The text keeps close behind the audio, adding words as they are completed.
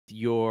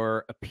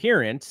your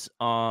appearance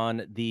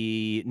on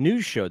the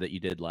news show that you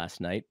did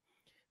last night,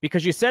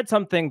 because you said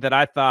something that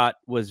I thought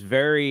was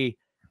very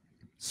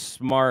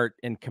smart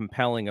and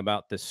compelling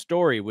about this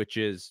story, which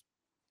is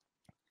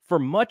for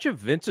much of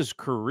Vince's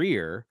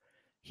career,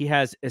 he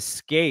has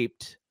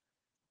escaped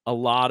a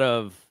lot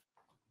of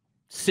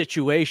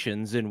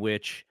situations in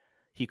which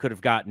he could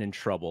have gotten in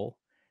trouble.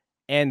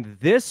 And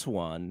this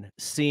one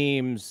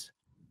seems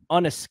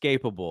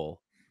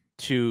unescapable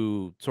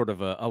to sort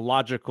of a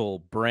logical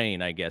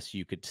brain, I guess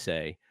you could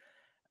say.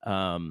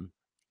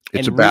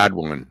 It's a bad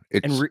one.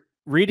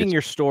 Reading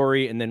your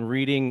story and then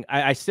reading,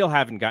 I still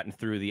haven't gotten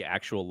through the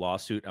actual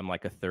lawsuit. I'm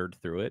like a third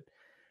through it.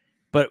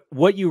 But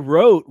what you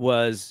wrote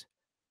was,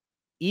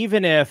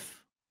 even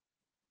if,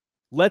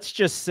 let's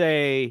just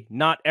say,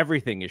 not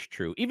everything is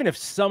true, even if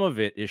some of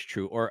it is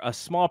true or a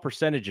small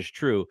percentage is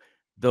true,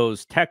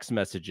 those text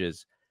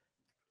messages,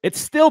 it's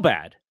still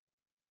bad.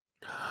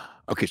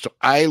 Okay, so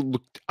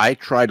I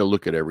try to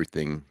look at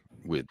everything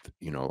with,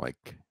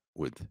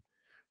 with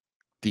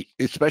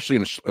especially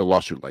in a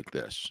lawsuit like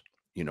this,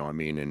 I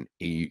mean, and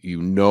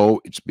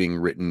it's being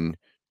written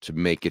to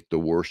make it the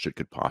worst it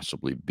could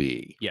possibly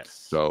be.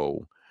 Yes.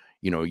 So,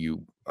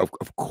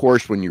 of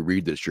course, when you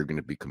read this, you're going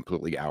to be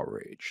completely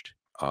outraged.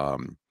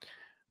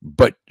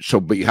 But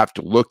you have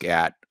to look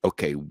at,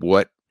 okay,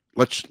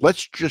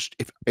 let's just,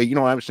 if,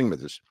 I was thinking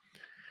about this,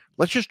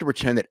 let's just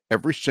pretend that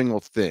every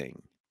single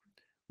thing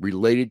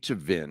related to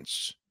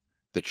Vince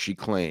that she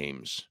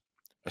claims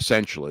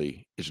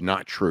essentially is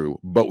not true,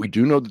 but we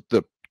do know that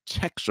the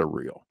texts are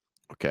real.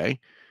 Okay.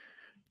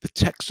 The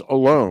texts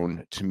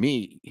alone, to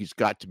me, he's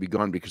got to be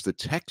gone, because the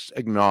texts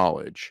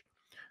acknowledge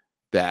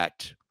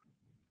that,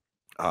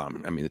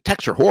 the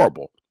texts are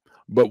horrible,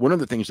 but one of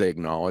the things they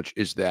acknowledge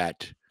is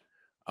that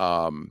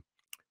John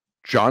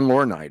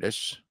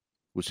Laurinaitis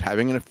was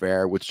having an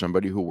affair with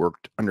somebody who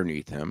worked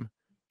underneath him.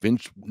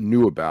 Vince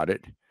knew about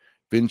it.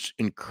 Vince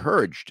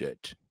encouraged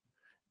it.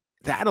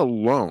 That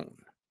alone,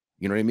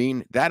 you know what I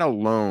mean? That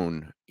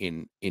alone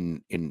in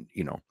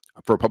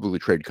for a publicly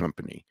traded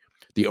company,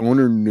 the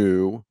owner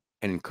knew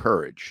and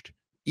encouraged,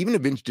 even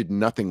if Vince did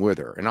nothing with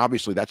her. And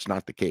obviously that's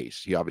not the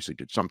case. He obviously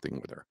did something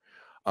with her.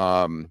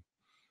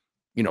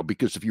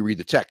 Because if you read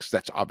the text,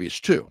 that's obvious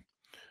too.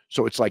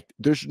 So it's like,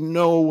 there's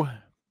no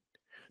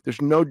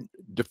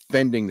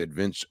defending that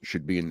Vince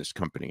should be in this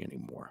company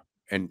anymore.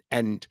 And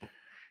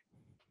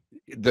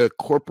the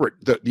corporate,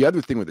 the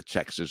other thing with the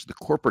text is the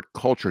corporate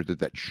culture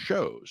that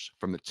shows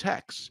from the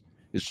text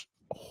is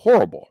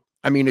horrible.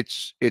 I mean,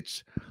 it's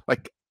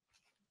like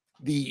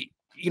I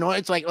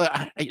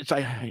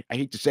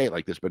hate to say it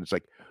like this, but it's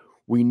like,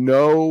 we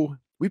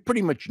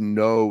pretty much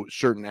know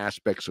certain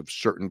aspects of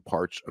certain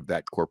parts of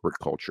that corporate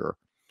culture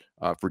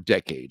for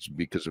decades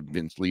because of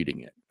Vince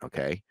leading it.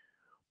 Okay.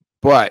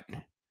 But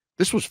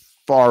this was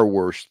far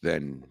worse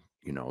than,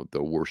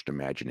 the worst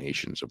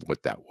imaginations of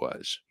what that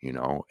was,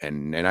 and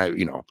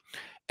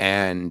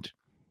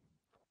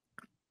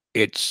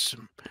it's,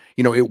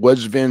 it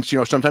was Vince.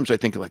 Sometimes I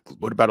think, like,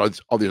 what about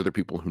all the other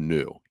people who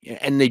knew?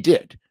 And they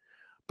did.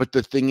 But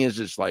the thing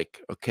is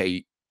like,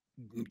 okay,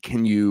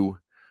 can you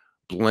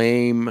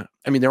blame?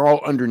 I mean, they're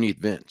all underneath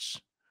Vince.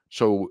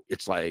 So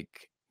it's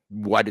like,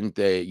 why didn't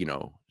they,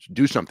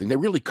 do something? They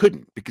really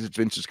couldn't, because it's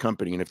Vince's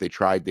company. And if they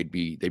tried, they'd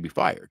be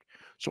fired.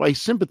 So I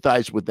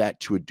sympathize with that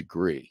to a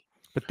degree.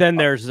 But then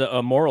there's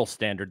a moral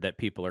standard that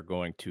people are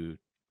going to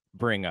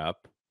bring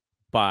up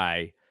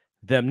by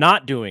them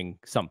not doing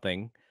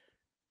something.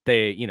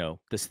 They,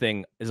 this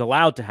thing is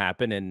allowed to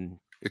happen, and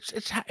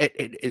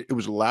it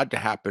was allowed to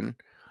happen.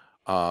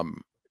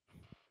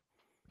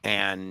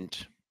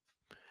 And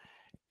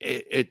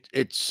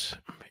it's,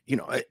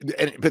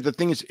 but the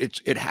thing is,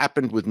 it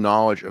happened with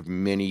knowledge of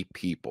many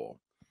people,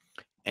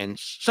 and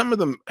some of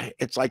them,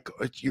 it's like,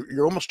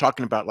 you're almost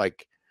talking about,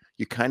 like,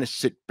 you kind of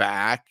sit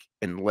back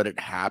and let it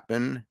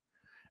happen.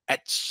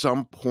 At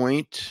some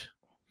point,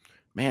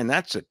 man,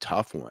 that's a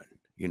tough one,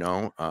 you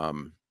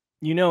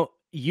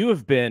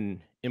have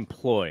been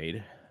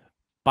employed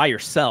by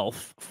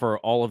yourself for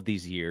all of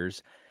these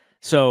years.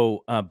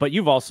 So, but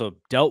you've also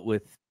dealt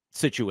with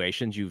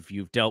situations.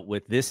 You've dealt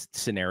with this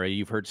scenario.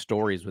 You've heard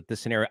stories with this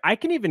scenario. I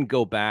can even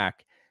go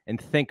back and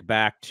think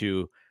back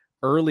to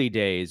early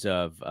days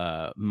of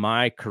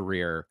my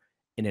career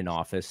in an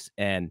office,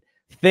 and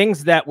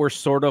things that were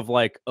sort of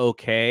like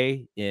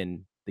okay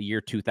in the year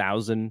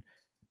 2000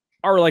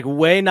 are like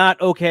way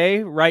not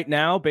okay right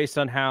now based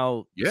on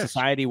how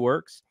society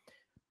works.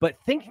 But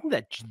thinking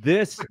that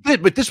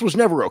but this was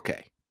never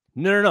okay.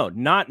 No,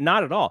 not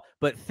at all.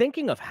 But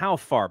thinking of how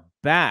far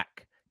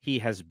back he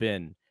has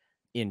been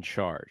in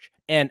charge.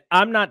 And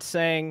I'm not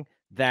saying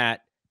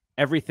that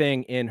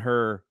everything in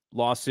her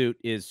lawsuit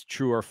is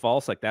true or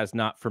false. Like, that's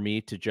not for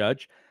me to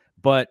judge.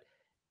 But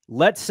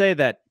let's say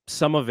that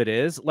some of it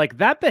is. Like,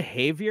 that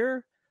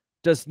behavior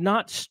does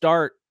not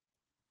start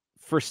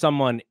for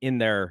someone in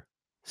their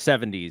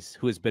 70s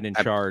who has been in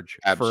charge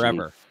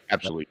forever.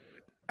 Absolutely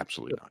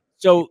not.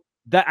 So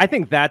that, I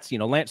think that's,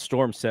 Lance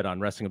Storm said on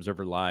Wrestling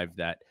Observer Live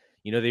that,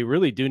 you know, they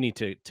really do need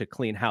to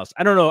clean house.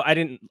 I don't know.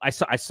 I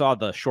saw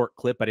the short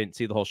clip. I didn't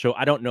see the whole show.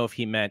 I don't know if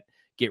he meant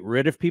get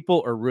rid of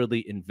people or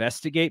really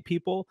investigate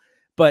people.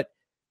 But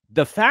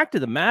the fact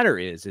of the matter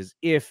is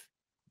if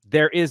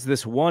there is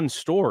this one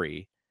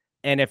story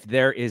and if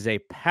there is a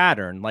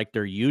pattern like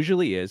there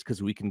usually is,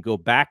 because we can go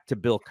back to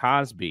Bill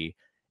Cosby,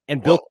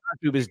 and Bill Well,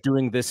 Cosby was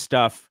doing this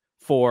stuff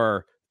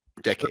for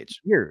decades,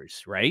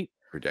 years, right?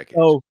 for decades.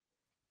 So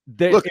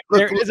Look, if look,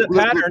 there is a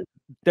look, pattern,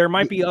 there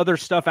might be other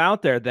stuff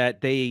out there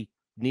that they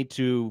need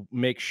to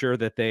make sure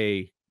that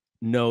they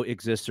know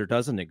exists or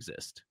doesn't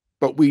exist.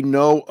 but we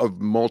know of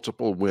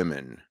multiple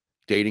women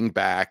dating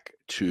back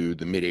to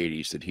the mid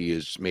 80s that he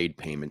has made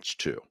payments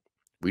to.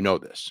 We know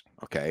this.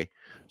 Okay.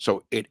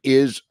 So it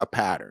is a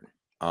pattern.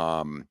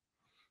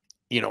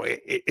 You know,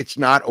 it's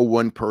not a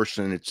one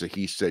person, it's a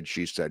he said,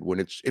 she said.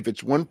 If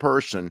it's one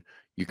person,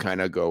 you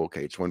kind of go,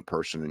 okay, it's one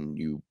person, and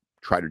you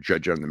try to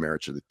judge on the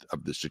merits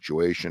of the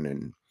situation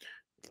and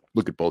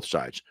look at both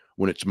sides.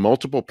 When it's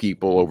multiple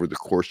people over the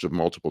course of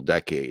multiple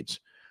decades,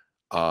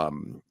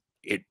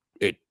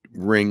 it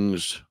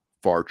rings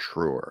far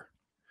truer.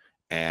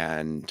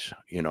 And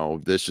you know,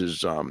 this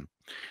is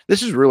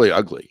really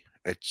ugly.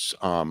 It's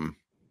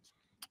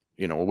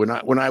you know,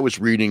 when I was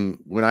reading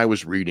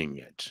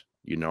it,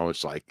 you know,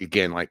 it's like,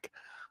 again, like,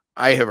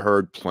 I have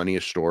heard plenty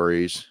of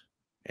stories,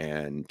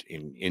 and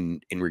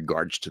in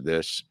regards to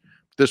this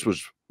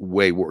was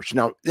way worse.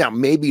 Now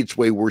maybe it's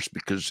way worse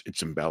because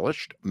it's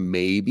embellished,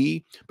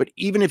 maybe, but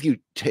even if you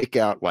take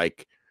out,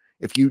 like,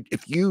 if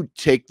you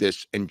take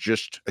this and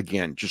just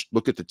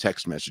look at the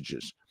text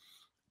messages,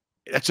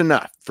 that's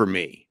enough for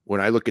me. When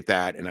I look at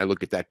that and I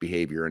look at that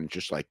behavior, and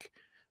just like,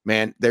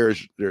 man,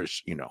 there's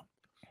you know,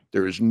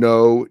 there is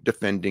no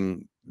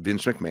defending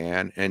Vince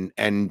McMahon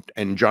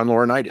and John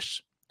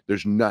Laurinaitis.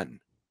 There's none.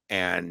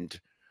 And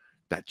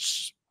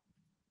that's,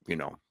 you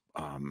know,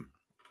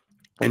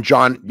 and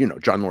John, you know,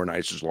 John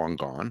Laurinaitis is long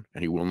gone,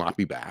 and he will not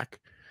be back.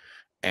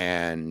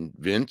 And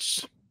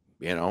Vince,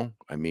 you know,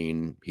 I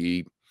mean,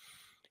 he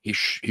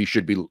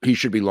should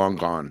be long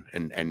gone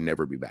and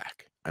never be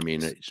back. I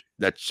mean,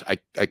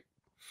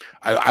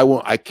 I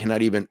won't, I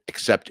cannot even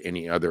accept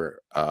any other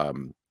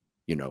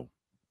you know,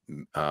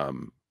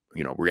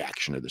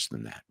 reaction to this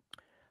than that.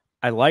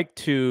 I like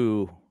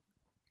to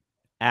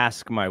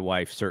ask my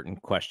wife certain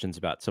questions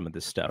about some of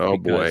this stuff. Oh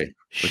because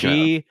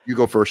boy, you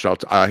go first. I'll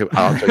tell you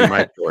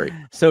my story.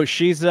 So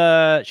she's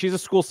a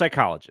school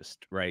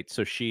psychologist, right?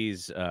 So she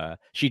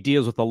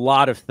deals with a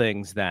lot of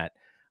things that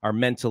are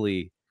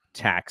mentally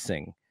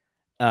taxing,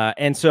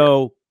 and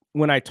so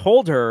when I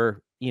told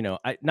her, you know,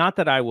 not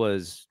that I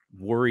was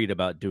worried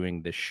about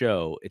doing this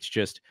show, it's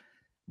just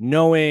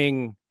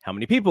knowing how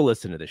many people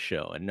listen to the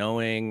show and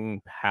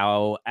knowing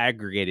how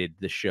aggregated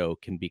the show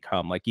can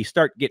become. Like, you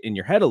start getting in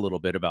your head a little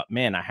bit about,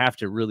 man, I have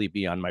to really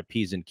be on my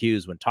P's and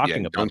Q's when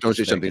talking about don't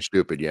say something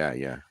stupid.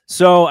 Yeah.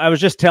 So I was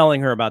just telling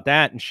her about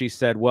that, and she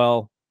said,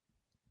 well,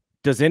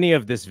 does any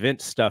of this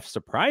Vince stuff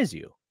surprise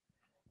you?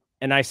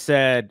 And I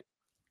said,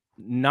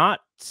 not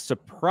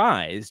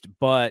surprised,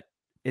 but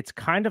it's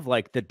kind of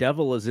like the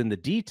devil is in the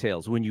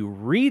details. When you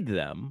read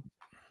them,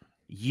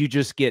 you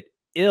just get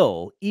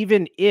ill,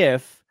 even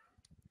if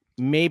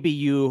maybe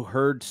you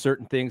heard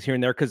certain things here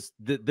and there, because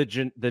the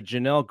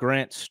Janelle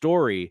Grant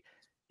story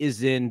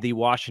is in the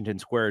Washington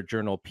Square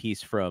Journal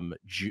piece from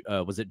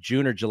was it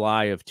June or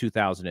July of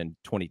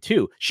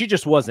 2022. She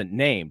just wasn't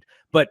named,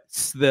 but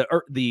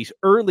the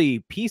early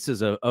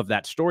pieces of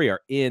that story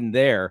are in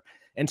there,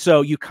 and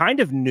so you kind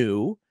of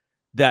knew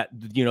that,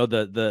 you know,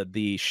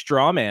 the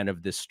straw man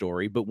of this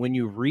story. But when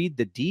you read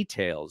the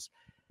details,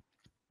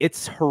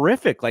 it's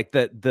horrific. Like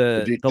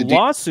the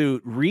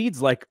lawsuit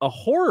reads like a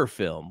horror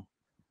film.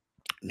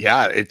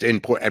 Yeah,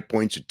 at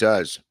points it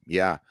does.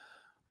 Yeah.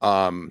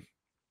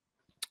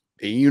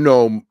 You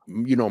know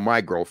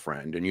my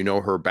girlfriend, and you know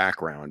her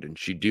background, and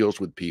she deals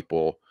with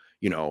people,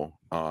 at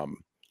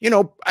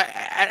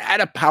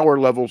a power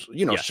level,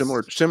 Yes.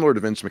 similar to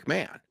Vince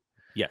McMahon.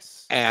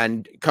 Yes.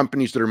 And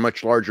companies that are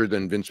much larger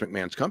than Vince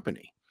McMahon's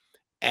company.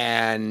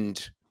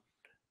 And,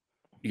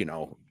 you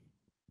know,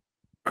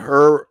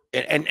 her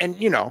and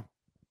you know,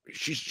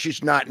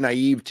 she's not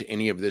naive to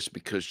any of this,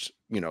 because,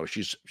 you know,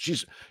 she's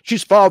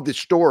followed this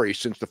story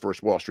since the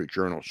first Wall Street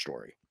Journal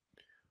story.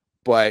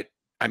 But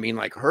I mean,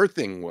 like, her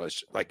thing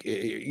was like,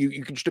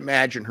 you can just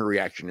imagine her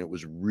reaction. It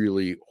was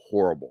really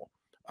horrible.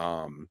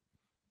 You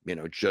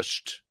know,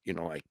 just, you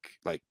know, like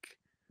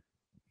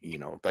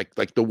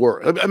the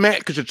word,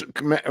 because it's,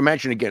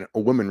 imagine again, a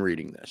woman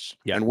reading this,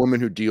 and a woman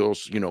who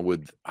deals, you know,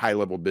 with high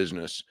level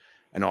business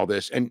and all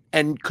this,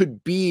 and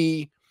could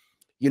be,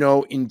 you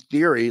know, in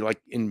theory, like,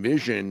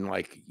 envision,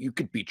 like, you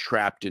could be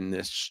trapped in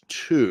this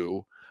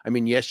too. I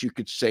mean, yes, you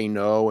could say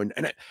no, and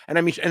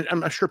I mean, and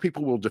I'm sure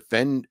people will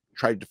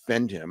try to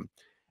defend him.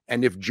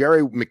 And if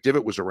Jerry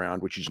McDevitt was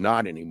around, which he's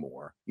not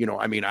anymore, you know,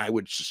 I mean, I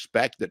would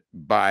suspect that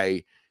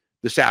by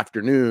this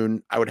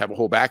afternoon, I would have a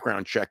whole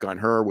background check on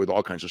her with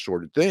all kinds of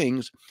sordid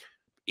things.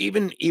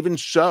 Even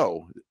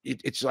so,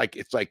 it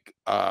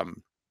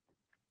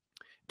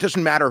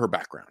doesn't matter her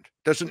background.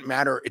 doesn't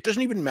matter. It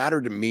doesn't even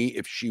matter to me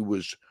if she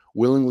was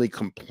willingly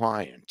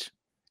compliant.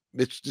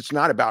 It's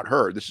not about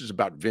her. This is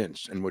about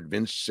Vince and what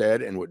Vince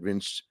said and what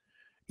Vince,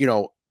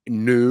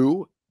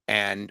 knew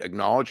and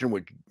acknowledged, and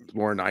what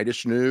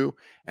Laurinaitis knew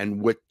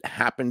and what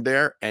happened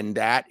there. And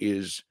that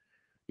is,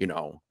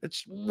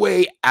 it's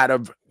way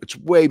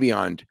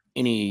beyond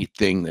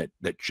anything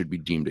that should be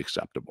deemed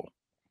acceptable.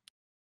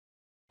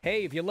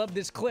 Hey, if you love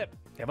this clip,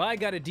 have I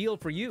got a deal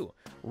for you?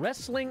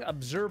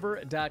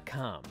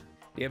 WrestlingObserver.com. Do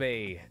you have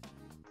a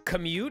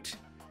commute?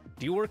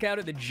 Do you work out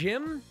at the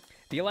gym?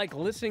 Do you like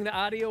listening to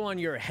audio on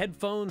your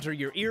headphones or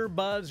your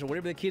earbuds or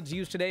whatever the kids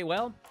use today?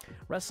 Well,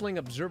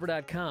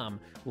 WrestlingObserver.com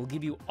will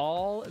give you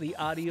all the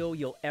audio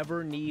you'll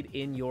ever need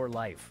in your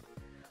life.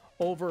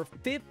 Over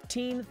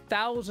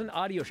 15,000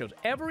 audio shows.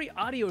 Every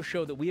audio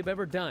show that we have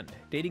ever done,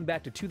 dating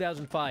back to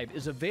 2005,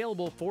 is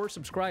available for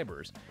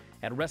subscribers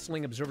at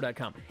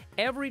WrestlingObserver.com.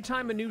 Every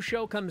time a new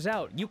show comes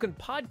out, you can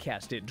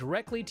podcast it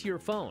directly to your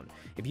phone.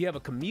 If you have a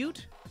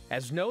commute,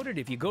 as noted,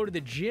 if you go to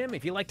the gym,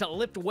 if you like to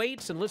lift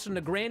weights and listen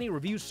to Granny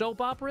review soap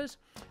operas,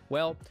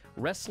 well,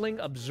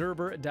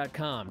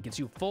 WrestlingObserver.com gets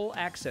you full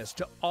access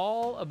to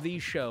all of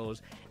these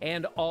shows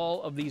and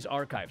all of these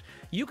archives.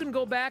 You can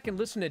go back and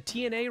listen to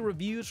TNA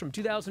reviews from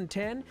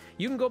 2010.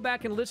 You can go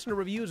back and listen to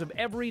reviews of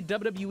every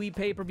WWE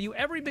pay-per-view,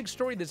 every big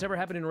story that's ever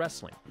happened in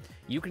wrestling.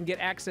 You can get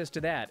access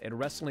to that at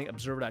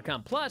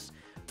WrestlingObserver.com. Plus,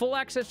 full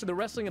access to the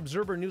Wrestling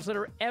Observer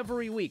newsletter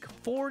every week.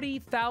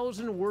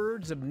 40,000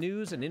 words of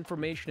news and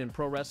information in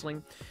pro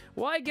wrestling.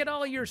 Why get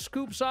all your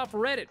scoops off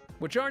Reddit,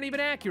 which aren't even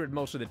accurate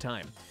most of the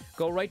time?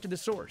 Go right to the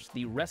source,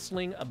 the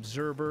Wrestling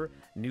Observer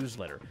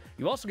newsletter.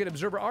 You also get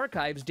Observer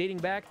archives dating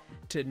back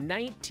to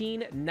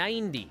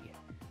 1990.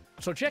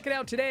 So check it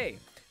out today.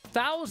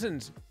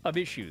 Thousands of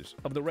issues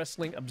of the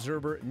Wrestling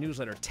Observer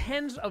newsletter.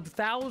 Tens of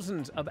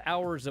thousands of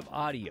hours of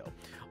audio.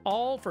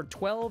 All for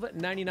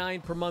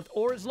 $12.99 per month,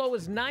 or as low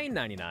as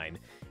 $9.99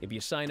 if you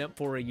sign up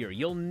for a year.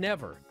 You'll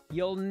never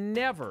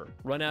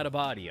run out of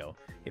audio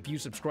if you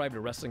subscribe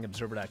to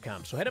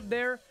WrestlingObserver.com. So head up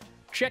there,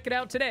 check it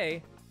out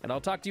today, and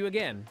I'll talk to you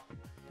again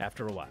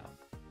after a while.